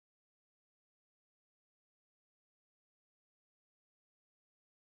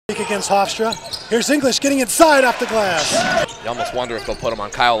Against Hofstra. Here's English getting inside off the glass. You almost wonder if they'll put him on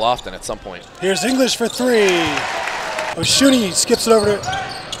Kyle Lofton at some point. Here's English for three. Oshuni skips it over to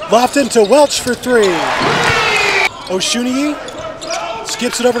Lofton to Welch for three. Oshuni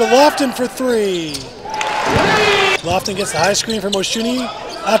skips it over to Lofton for three. Lofton gets the high screen from Oshuni.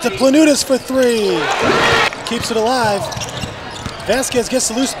 Out to Planutis for three. Keeps it alive. Vasquez gets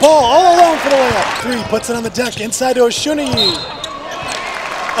the loose ball all alone for the layup. Three, puts it on the deck inside to Oshuni.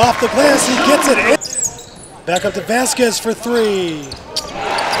 Off the glass, he gets it. Back up to Vasquez for three.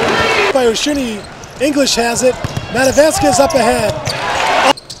 By Oshuni, English has it. Matt Vasquez up ahead.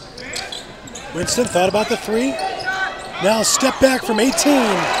 Winston thought about the three. Now step back from 18.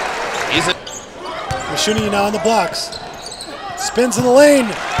 Oshuni now on the blocks. Spins in the lane.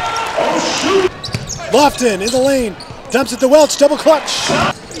 Lofton in the lane. Dumps it to Welch, double clutch.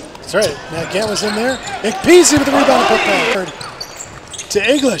 That's right, Matt Gant was in there. McPeasy with the rebound and put back. To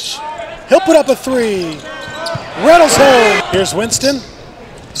English. He'll put up a three. Rattles home. Here's Winston.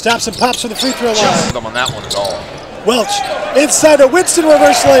 Stops and pops for the free throw line. Them on that one at all. Welch inside to Winston,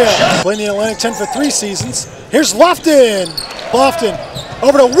 reverse layup. Playing the Atlantic 10 for 3 seasons. Here's Lofton. Lofton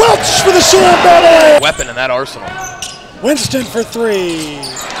over to Welch for the sham. Weapon in that arsenal. Winston for three.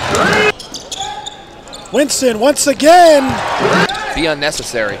 Winston once again. Be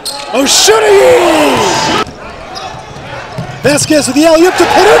unnecessary. Oshuni! Vasquez with the alley-oop to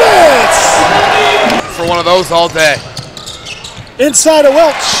Planutis! For one of those all day. Inside of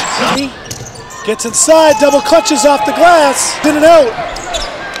Welch. Gets inside, double clutches off the glass. In and out.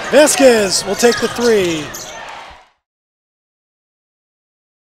 Vasquez will take the three.